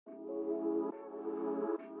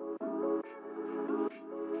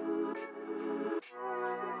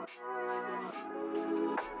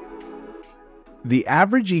The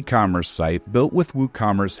average e-commerce site built with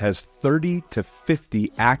WooCommerce has 30 to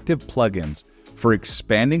 50 active plugins for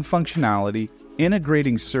expanding functionality,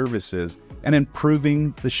 integrating services, and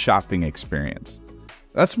improving the shopping experience.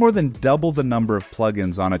 That's more than double the number of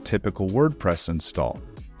plugins on a typical WordPress install.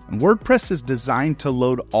 And WordPress is designed to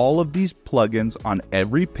load all of these plugins on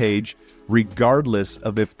every page, regardless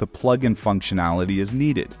of if the plugin functionality is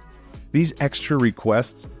needed. These extra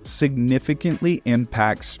requests significantly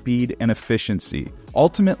impact speed and efficiency,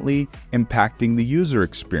 ultimately impacting the user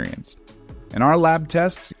experience. In our lab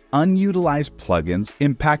tests, unutilized plugins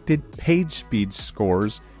impacted page speed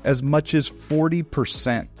scores as much as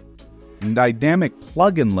 40%. And dynamic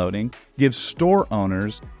plugin loading gives store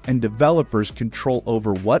owners and developers control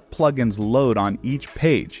over what plugins load on each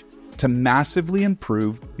page to massively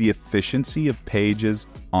improve the efficiency of pages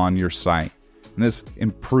on your site. And this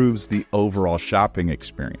improves the overall shopping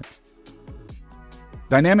experience.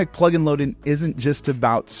 Dynamic plugin loading isn't just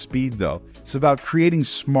about speed, though. It's about creating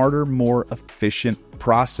smarter, more efficient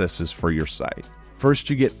processes for your site. First,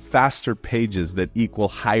 you get faster pages that equal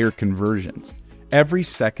higher conversions. Every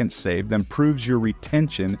second saved improves your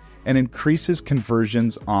retention and increases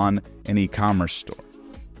conversions on an e-commerce store.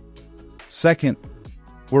 Second,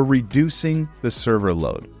 we're reducing the server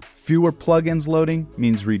load. Fewer plugins loading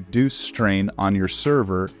means reduced strain on your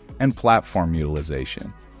server and platform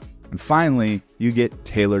utilization. And finally, you get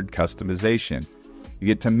tailored customization. You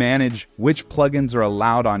get to manage which plugins are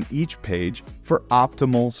allowed on each page for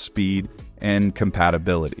optimal speed and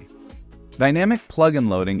compatibility. Dynamic plugin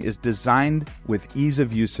loading is designed with ease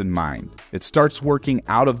of use in mind. It starts working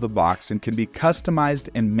out of the box and can be customized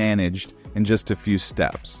and managed in just a few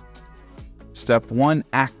steps. Step 1,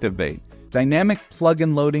 activate. Dynamic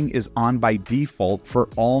plugin loading is on by default for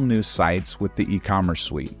all new sites with the e-commerce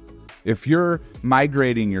suite. If you're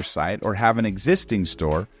migrating your site or have an existing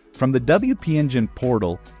store, from the WP Engine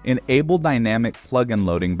portal, enable dynamic plugin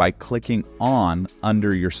loading by clicking on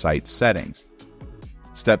under your site settings.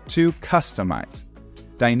 Step 2, customize.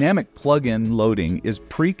 Dynamic plugin loading is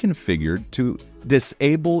pre-configured to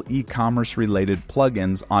disable e-commerce related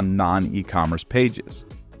plugins on non-e-commerce pages.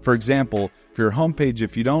 For example, for your homepage,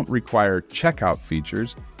 if you don't require checkout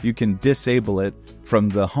features, you can disable it from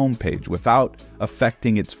the homepage without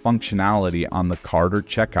affecting its functionality on the cart or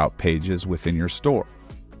checkout pages within your store.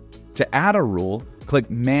 To add a rule, click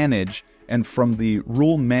Manage, and from the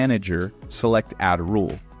Rule Manager, select Add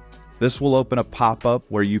Rule. This will open a pop-up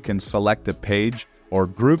where you can select a page or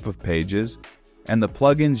group of pages and the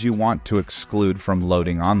plugins you want to exclude from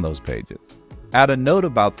loading on those pages. Add a note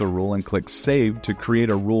about the rule and click Save to create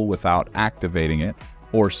a rule without activating it,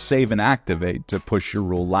 or Save and Activate to push your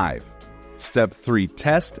rule live. Step 3,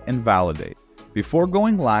 test and validate. Before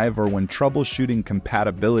going live or when troubleshooting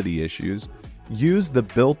compatibility issues, use the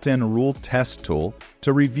built-in rule test tool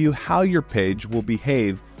to review how your page will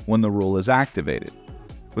behave when the rule is activated.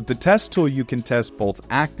 With the test tool, you can test both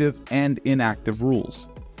active and inactive rules.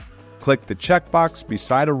 Click the checkbox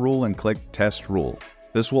beside a rule and click Test Rule.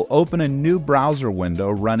 This will open a new browser window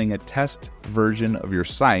running a test version of your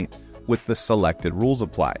site with the selected rules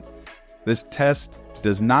applied. This test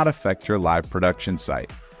does not affect your live production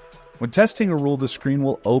site. When testing a rule, the screen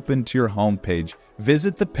will open to your home page.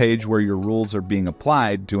 Visit the page where your rules are being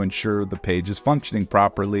applied to ensure the page is functioning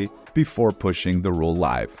properly before pushing the rule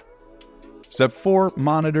live. Step 4,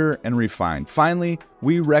 monitor and refine. Finally,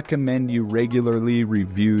 we recommend you regularly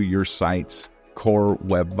review your site's core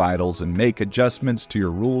web vitals and make adjustments to your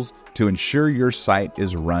rules to ensure your site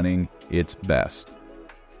is running its best.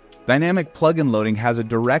 Dynamic plugin loading has a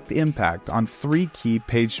direct impact on 3 key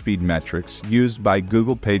page speed metrics used by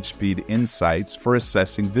Google PageSpeed Insights for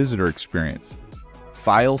assessing visitor experience.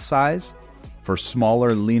 File size, for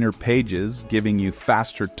smaller, leaner pages, giving you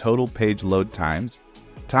faster total page load times.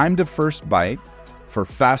 Time to first byte, for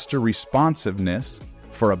faster responsiveness,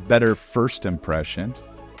 for a better first impression.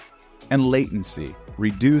 And latency,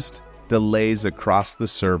 reduced delays across the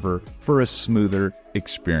server for a smoother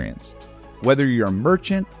experience. Whether you're a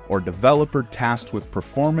merchant or developer tasked with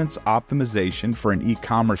performance optimization for an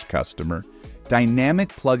e-commerce customer, dynamic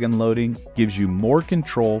plugin loading gives you more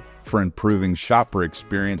control for improving shopper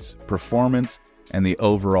experience, performance, and the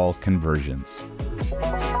overall conversions.